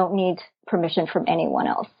really don't need permission from anyone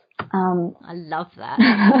else. I love that.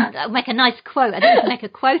 I'll make a nice quote. I think we can make a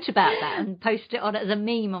quote about that and post it on as a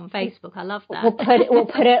meme on Facebook. I love that. We'll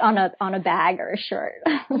put it on a bag or a shirt.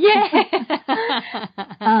 Yeah.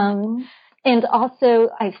 And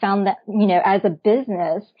also I found that, as a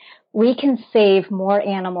business, we can save more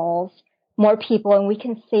animals, more people, and we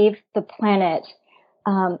can save the planet,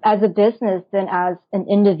 as a business than as an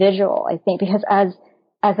individual, I think, because as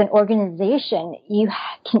an organization, you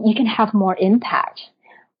can have more impact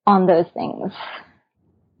on those things.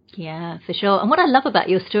 Yeah, for sure. And what I love about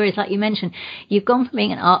your story is, like you mentioned, you've gone from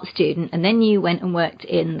being an art student and then you went and worked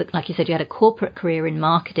like you said, you had a corporate career in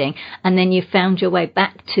marketing, and then you found your way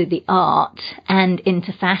back to the art and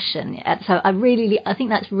into fashion. So I think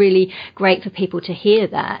that's really great for people to hear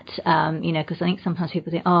that, because I think sometimes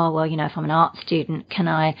people think, oh, well, if I'm an art student, am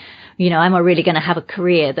I really going to have a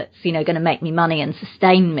career that's, going to make me money and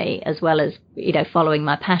sustain me as well as, following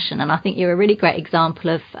my passion? And I think you're a really great example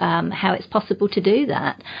of how it's possible to do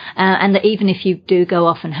that. And that even if you do go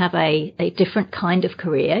off and have a different kind of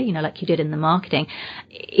career, like you did in the marketing,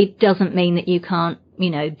 it doesn't mean that you can't,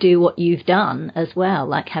 do what you've done as well,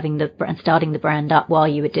 like starting the brand up while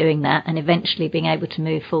you were doing that and eventually being able to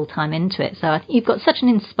move full time into it. So I think you've got such an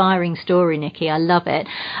inspiring story, Nikki. I love it.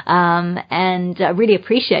 And I really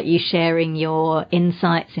appreciate you sharing your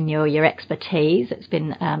insights and your expertise. It's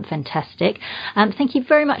been fantastic. Thank you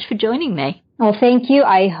very much for joining me. Well, thank you.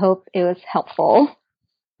 I hope it was helpful.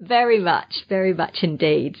 Very much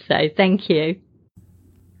indeed. So thank you.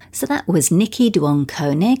 So that was Nikki Duong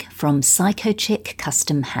Koenig from Psychochick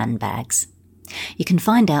Custom Handbags. You can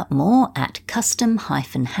find out more at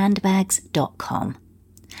custom-handbags.com.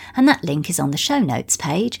 And that link is on the show notes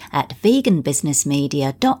page at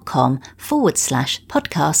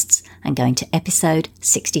veganbusinessmedia.com/podcasts and going to episode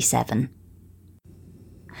 67.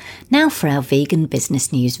 Now for our Vegan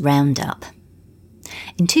Business News Roundup.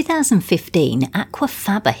 In 2015,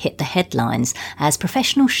 Aquafaba hit the headlines as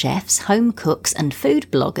professional chefs, home cooks and food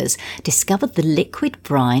bloggers discovered the liquid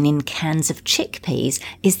brine in cans of chickpeas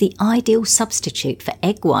is the ideal substitute for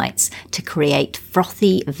egg whites to create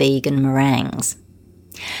frothy vegan meringues.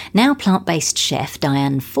 Now plant-based chef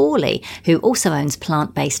Diane Fawley, who also owns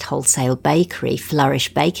plant-based wholesale bakery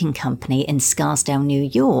Flourish Baking Company in Scarsdale, New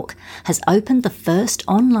York, has opened the first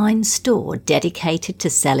online store dedicated to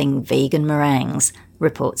selling vegan meringues,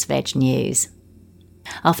 reports Veg News.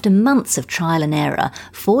 After months of trial and error,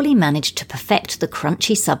 Fawley managed to perfect the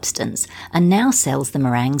crunchy substance and now sells the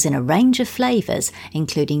meringues in a range of flavours,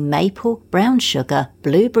 including maple, brown sugar,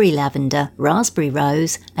 blueberry lavender, raspberry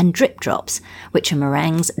rose and drip drops, which are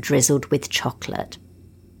meringues drizzled with chocolate.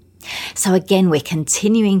 So again, we're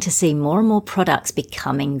continuing to see more and more products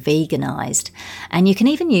becoming veganised. And you can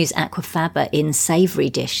even use Aquafaba in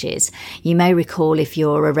savoury dishes. You may recall, if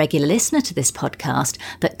you're a regular listener to this podcast,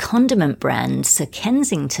 that condiment brand Sir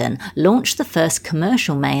Kensington launched the first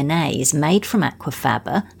commercial mayonnaise made from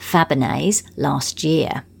Aquafaba, Fabonnaise, last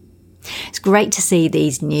year. It's great to see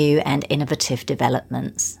these new and innovative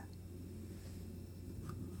developments.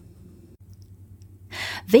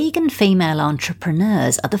 Vegan female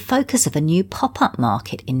entrepreneurs are the focus of a new pop-up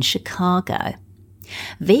market in Chicago.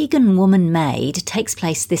 Vegan Woman Made takes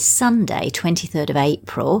place this Sunday, 23rd of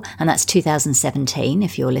April, and that's 2017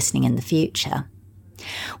 if you're listening in the future.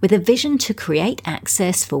 With a vision to create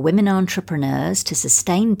access for women entrepreneurs to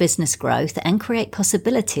sustain business growth and create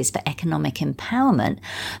possibilities for economic empowerment,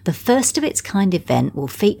 the first of its kind event will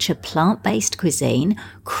feature plant-based cuisine,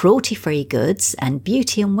 cruelty-free goods and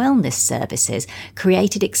beauty and wellness services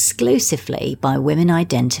created exclusively by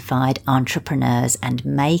women-identified entrepreneurs and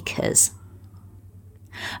makers.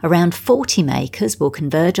 Around 40 makers will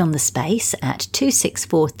converge on the space at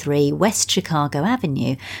 2643 West Chicago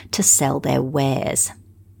Avenue to sell their wares.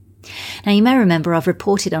 Now, you may remember I've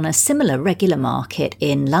reported on a similar regular market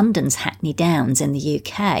in London's Hackney Downs in the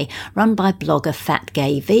UK, run by blogger Fat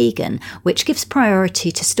Gay Vegan, which gives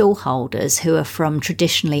priority to stallholders who are from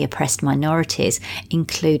traditionally oppressed minorities,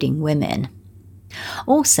 including women.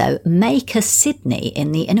 Also, Maker Sydney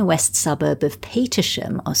in the inner west suburb of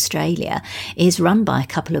Petersham, Australia, is run by a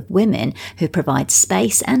couple of women who provide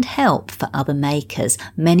space and help for other makers,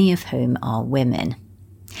 many of whom are women.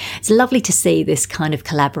 It's lovely to see this kind of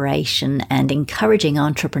collaboration and encouraging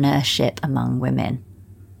entrepreneurship among women.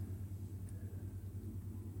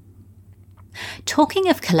 Talking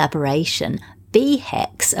of collaboration,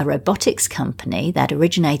 BHEX, a robotics company that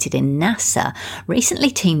originated in NASA, recently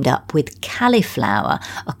teamed up with Califlower,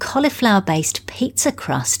 a cauliflower-based pizza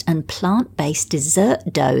crust and plant-based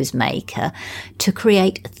dessert doughs maker, to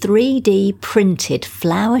create 3D printed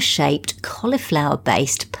flower-shaped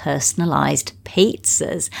cauliflower-based personalised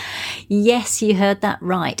pizzas. Yes, you heard that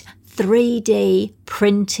right. 3D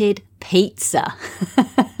printed pizza.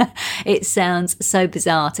 It sounds so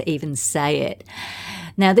bizarre to even say it.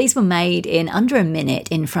 Now, these were made in under a minute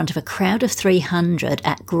in front of a crowd of 300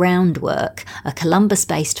 at Groundwork, a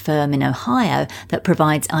Columbus-based firm in Ohio that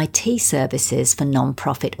provides IT services for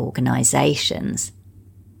non-profit organisations.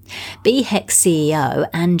 BHEX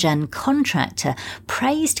CEO Anjan Contractor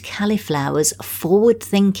praised Califlower's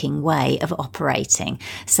forward-thinking way of operating,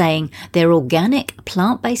 saying their organic,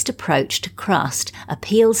 plant-based approach to crust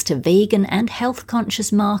appeals to vegan and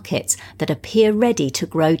health-conscious markets that appear ready to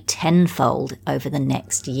grow tenfold over the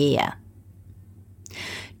next year.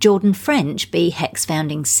 Jordan French, BHEX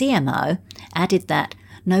founding CMO, added that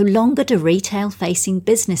no longer do retail-facing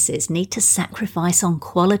businesses need to sacrifice on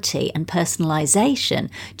quality and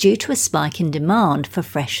personalisation due to a spike in demand for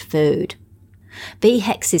fresh food.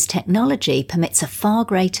 BHEX's technology permits a far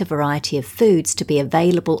greater variety of foods to be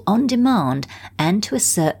available on demand and to a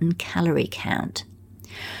certain calorie count.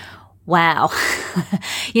 Wow.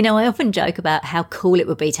 I often joke about how cool it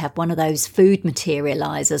would be to have one of those food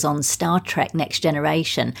materialisers on Star Trek Next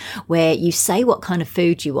Generation, where you say what kind of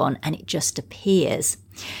food you want and it just appears.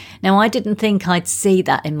 Now, I didn't think I'd see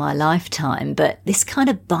that in my lifetime, but this kind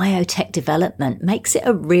of biotech development makes it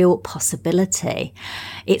a real possibility.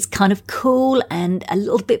 It's kind of cool and a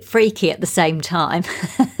little bit freaky at the same time.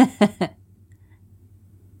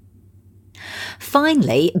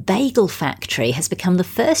 Finally, Bagel Factory has become the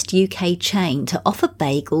first UK chain to offer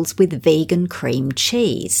bagels with vegan cream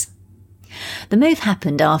cheese. The move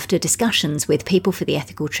happened after discussions with People for the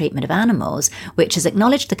Ethical Treatment of Animals, which has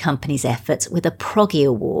acknowledged the company's efforts with a PROGGY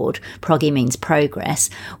award, PROGGY means progress,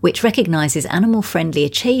 which recognises animal-friendly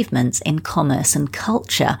achievements in commerce and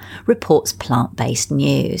culture, reports Plant-Based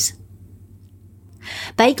News.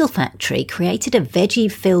 Bagel Factory created a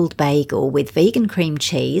veggie-filled bagel with vegan cream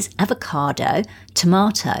cheese, avocado,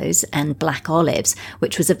 tomatoes and black olives,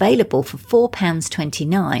 which was available for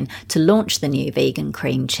 £4.29 to launch the new vegan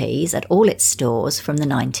cream cheese at all its stores from the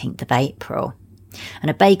 19th of April.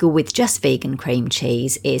 And a bagel with just vegan cream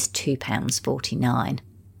cheese is £2.49.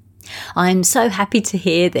 I'm so happy to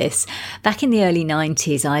hear this. Back in the early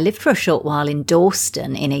 90s, I lived for a short while in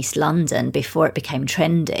Dalston in East London before it became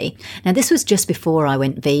trendy. Now, this was just before I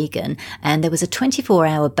went vegan, and there was a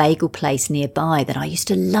 24-hour bagel place nearby that I used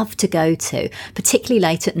to love to go to, particularly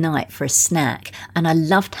late at night for a snack, and I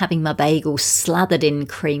loved having my bagels slathered in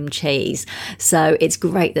cream cheese. So it's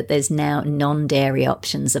great that there's now non-dairy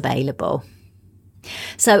options available.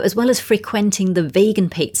 So, as well as frequenting the vegan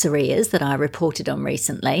pizzerias that I reported on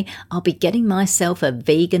recently, I'll be getting myself a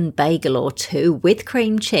vegan bagel or two with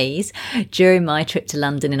cream cheese during my trip to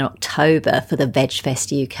London in October for the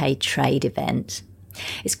VegFest UK trade event.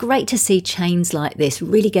 It's great to see chains like this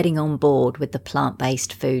really getting on board with the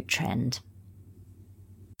plant-based food trend.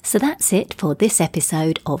 So that's it for this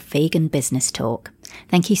episode of Vegan Business Talk.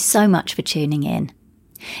 Thank you so much for tuning in.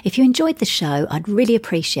 If you enjoyed the show, I'd really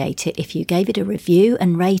appreciate it if you gave it a review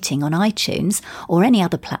and rating on iTunes or any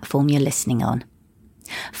other platform you're listening on.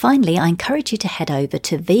 Finally, I encourage you to head over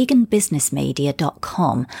to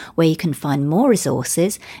veganbusinessmedia.com, where you can find more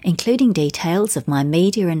resources, including details of my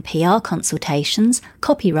media and PR consultations,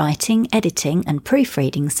 copywriting, editing and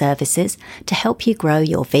proofreading services to help you grow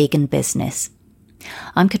your vegan business.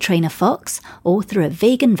 I'm Katrina Fox, author of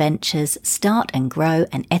Vegan Ventures, Start and Grow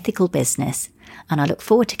an Ethical Business, and I look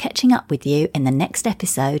forward to catching up with you in the next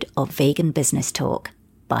episode of Vegan Business Talk.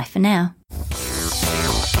 Bye for now.